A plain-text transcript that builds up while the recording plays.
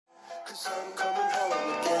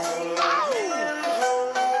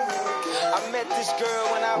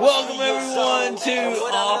Welcome everyone to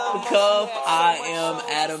Off the Cuff. I am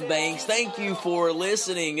Adam Banks. Thank you for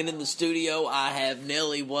listening. And in the studio, I have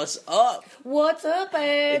Nelly. What's up? What's up,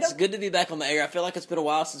 Adam? It's good to be back on the air. I feel like it's been a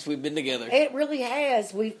while since we've been together. It really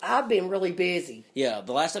has. I've been really busy. Yeah,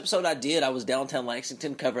 the last episode I was downtown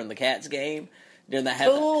Lexington covering the Cats game. During that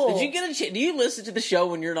cool. Did you get a chance? Do you listen to the show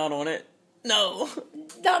when you're not on it? No.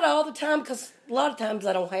 Not all the time, because a lot of times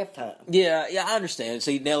I don't have time. Yeah, I understand.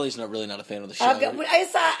 See, Nelly's not a fan of the show.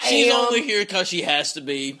 She's only here because she has to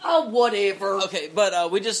be. Oh, whatever. Okay, but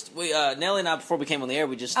Nelly and I, before we came on the air,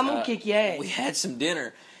 I'm going to kick your ass. We had some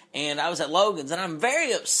dinner, and I was at Logan's, and I'm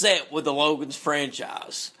very upset with the Logan's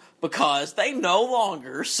franchise because they no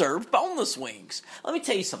longer serve boneless wings. Let me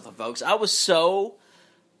tell you something, folks. I was so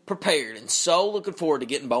prepared and so looking forward to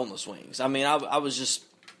getting boneless wings. I mean,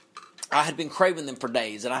 I had been craving them for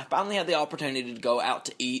days, and I finally had the opportunity to go out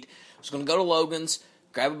to eat. I was going to go to Logan's,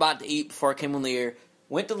 grab a bite to eat before I came on the air.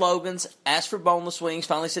 Went to Logan's, asked for boneless wings,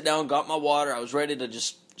 finally sat down, got my water. I was ready to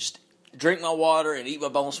just drink my water and eat my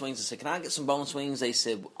boneless wings. I said, "Can I get some boneless wings?" They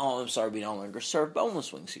said, "Oh, I'm sorry, we no longer serve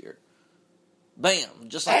boneless wings here." Bam,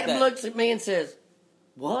 just like Adam that. looks at me and says,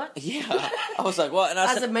 "What?" Yeah. I was like, "What?" And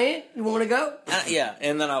I said, "Man, you want to go?" Yeah,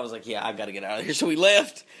 and then I was like, "Yeah, I got to get out of here." So we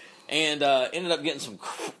left. And ended up getting some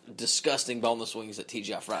disgusting boneless wings at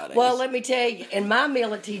TGI Fridays. Well, let me tell you, in my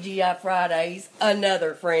meal at TGI Fridays,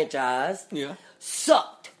 another franchise,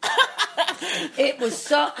 sucked. It was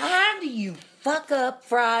so... How do you fuck up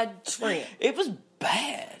fried shrimp? It was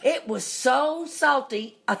bad. It was so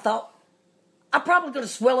salty, I thought, I'm probably going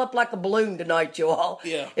to swell up like a balloon tonight, y'all.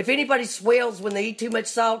 Yeah. If anybody swells when they eat too much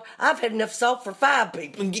salt, I've had enough salt for 5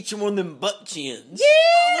 people. And get you one of them butt chins. Yeah!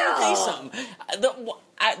 Let me tell you something.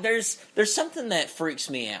 There's something that freaks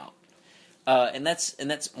me out, and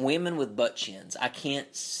that's women with butt chins. I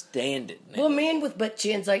can't stand it. Well, men with butt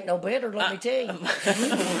chins ain't no better. Let me tell you.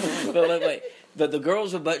 But wait. But the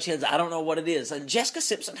girls with butt chins, I don't know what it is. And Jessica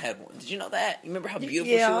Simpson had one. Did you know that? You remember how beautiful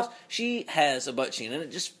she was? She has a butt chin, and it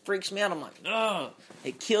just freaks me out. I'm like, ugh.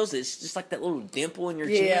 It kills it. It's just like that little dimple in your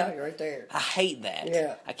chin. Yeah, right there. I hate that.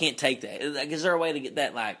 Yeah. I can't take that. Is there a way to get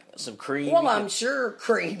that, like, some cream? Well, I'm sure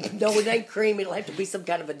cream. No, it ain't cream. It'll have to be some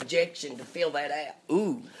kind of injection to fill that out.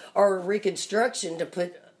 Ooh. Or reconstruction to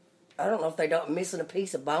put... I don't know if they're missing a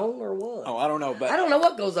piece of bone or what. Oh, I don't know. But I don't know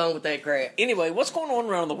what goes on with that crap. Anyway, what's going on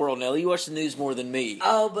around the world, Nelly? You watch the news more than me.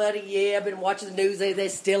 Oh, buddy, yeah. I've been watching the news. They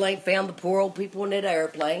still ain't found the poor old people in that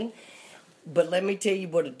airplane. But let me tell you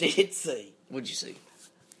what I did see. What'd you see?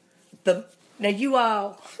 Now, you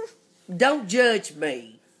all, don't judge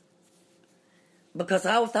me. Because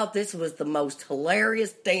I thought this was the most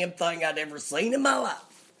hilarious damn thing I'd ever seen in my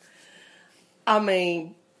life. I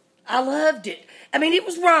mean, I loved it. I mean, it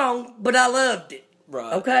was wrong, but I loved it.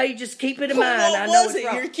 Right. Okay? Just keep it in mind. What I know was it's it?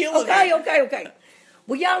 wrong. You're killing me. Okay.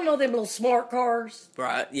 Well, y'all know them little smart cars?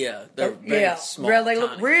 Right, yeah. They're very small. They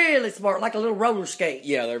look really smart, like a little roller skate.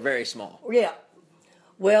 Yeah, they're very small. Yeah.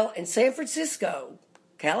 Well, in San Francisco,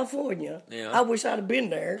 California, I wish I'd have been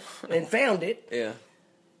there and found it. Yeah.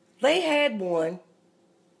 They had one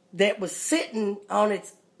that was sitting on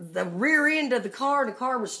the rear end of the car, and the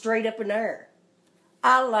car was straight up in the air.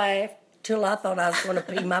 I laughed till I thought I was going to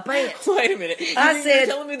pee my pants. Wait a minute. You're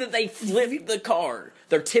telling me that they flipped the car.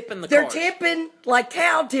 They're tipping the car. They're tipping, like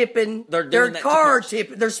cow tipping. They're car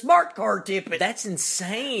tipping. They're smart car tipping. That's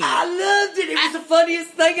insane. I loved it. It was the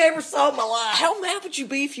funniest thing I ever saw in my life. How mad would you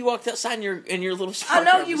be if you walked outside in your little smart car? I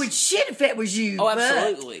know car? you would shit if that was you. Oh,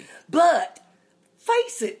 absolutely. But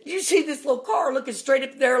face it, you see this little car looking straight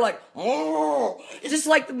up there like, oh, just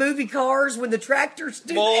like the movie Cars when the tractors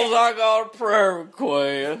do Boys, that. I got a prayer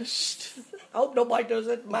request. I hope nobody does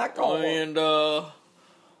that in my car. And,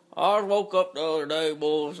 I woke up the other day,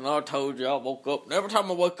 boys, and I told you I woke up. And every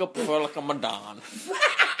time I wake up, I feel like I'm a dying.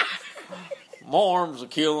 My arms are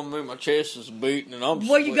killing me, my chest is beating, and I'm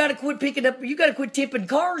Well, you gotta quit tipping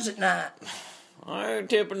cars at night. I ain't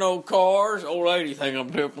tipping no cars. Old lady think I'm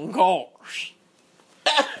tipping cars.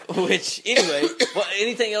 Which, anyway,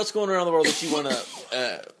 anything else going around the world that you want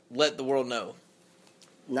to let the world know?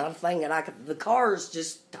 Not a thing that the cars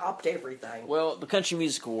just topped everything. Well, the Country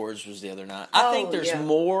Music Awards was the other night. I think there's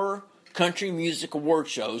more country music award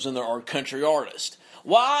shows than there are country artists.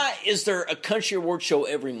 Why is there a country award show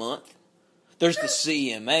every month? There's the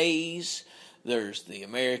CMAs, there's the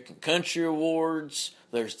American Country Awards,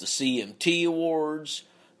 there's the CMT Awards,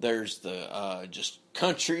 there's the just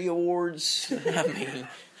country awards. I mean,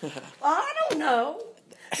 I don't know.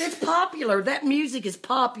 It's popular. That music is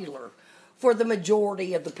popular. for the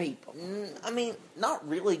majority of the people. I mean, not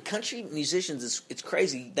really. Country musicians, it's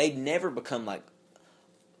crazy. They never become like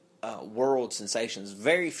world sensations.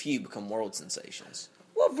 Very few become world sensations.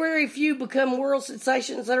 Well, very few become world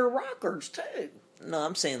sensations that are rockers, too. No,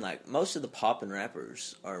 I'm saying like most of the pop and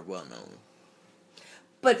rappers are well known.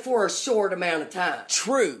 But for a short amount of time.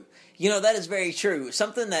 True. You know, that is very true.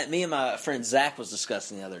 Something that me and my friend Zach was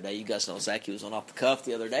discussing the other day. You guys know Zach, he was on Off the Cuff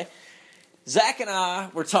the other day. Zach and I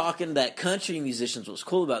were talking that country musicians, what's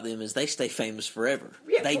cool about them is they stay famous forever.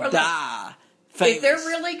 Yeah, they die famous. If they're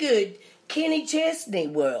really good, Kenny Chesney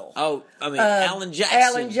will. Oh, I mean, Alan Jackson.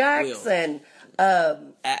 Alan Jackson.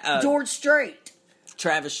 George Strait.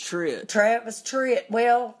 Travis Tritt. Travis Tritt.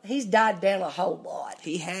 Well, he's died down a whole lot.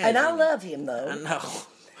 He has. And I love him, though. I know.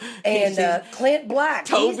 And Clint Black.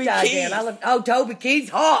 Toby he's died Keith. down. Toby Keith's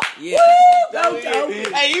hot. Yeah. Woo! Go Toby.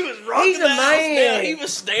 Hey, he was rocking He's a the house man. down. He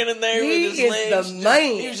was standing there He with his is legs. the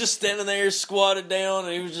man. He was just standing there, squatted down,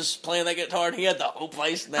 and he was just playing that guitar, and he had the whole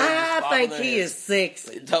place now. I think he is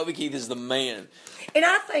sexy. Toby Keith is the man. And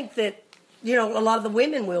I think that, a lot of the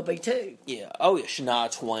women will be, too. Yeah. Oh, yeah.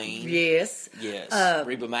 Shania Twain. Yes. Yes.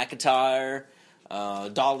 Reba McEntire,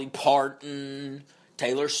 Dolly Parton,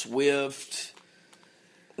 Taylor Swift.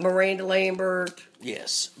 Miranda Lambert.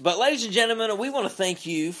 Yes. But, ladies and gentlemen, we want to thank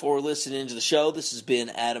you for listening to the show. This has been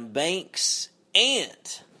Adam Banks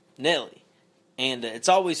and Nelly. And it's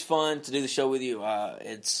always fun to do the show with you.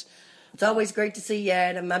 It's always great to see you,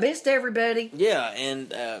 Adam. I missed everybody. Yeah,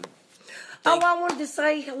 and... I wanted to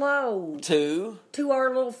say hello. To our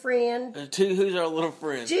little friend. Who's our little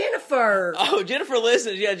friend? Jennifer. Oh, Jennifer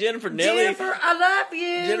listens. Yeah, Jennifer. Nelly. Jennifer, I love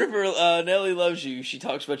you. Jennifer, Nelly loves you. She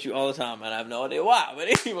talks about you all the time, and I have no idea why.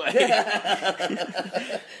 But anyway.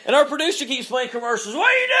 And our producer keeps playing commercials. What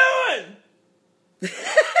are you doing?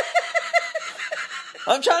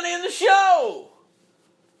 I'm trying to end the show.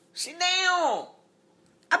 Sit down.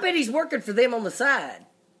 I bet he's working for them on the side.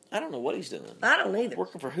 I don't know what he's doing. I don't either.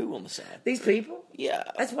 Working for who on the side? These people. Yeah.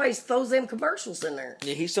 That's why he throws them commercials in there.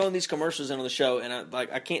 Yeah, he's throwing these commercials in on the show, and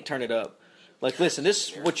I can't turn it up. Like, listen, this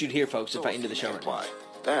is what you'd hear, folks, if I ended the show right now.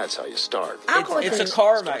 That's how you start. It's a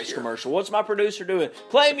CarMax commercial. What's my producer doing?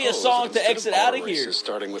 Play me a song to exit out of here.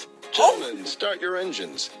 Starting with, gentlemen, start your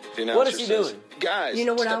engines. What is he doing? Guys, you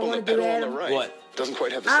know what I want to do, Adam? Right. What? Doesn't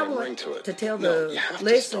quite have the same ring to it. To tell the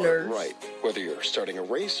listeners, right, whether you're starting a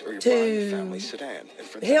race or you're buying a family sedan,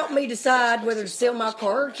 and help me decide whether to sell my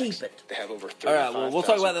car or keep it. They have over all right, well, we'll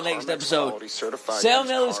talk about the next episode. Sell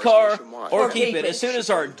Nelly's car or keep it as soon as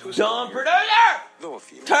our dumb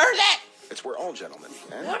producer turns it. It's where all gentlemen.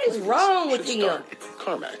 What is wrong with him?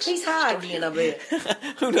 CarMax. He's hiding a bit.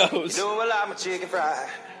 Who knows? You know I like my chicken fried.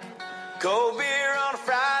 Cold beer on a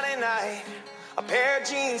Friday night. A pair of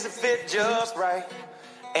jeans that fit just right.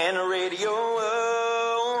 And the radio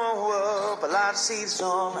up. I like to see the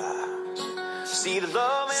sunrise. See the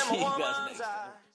love in See you the guys woman's next time. eyes.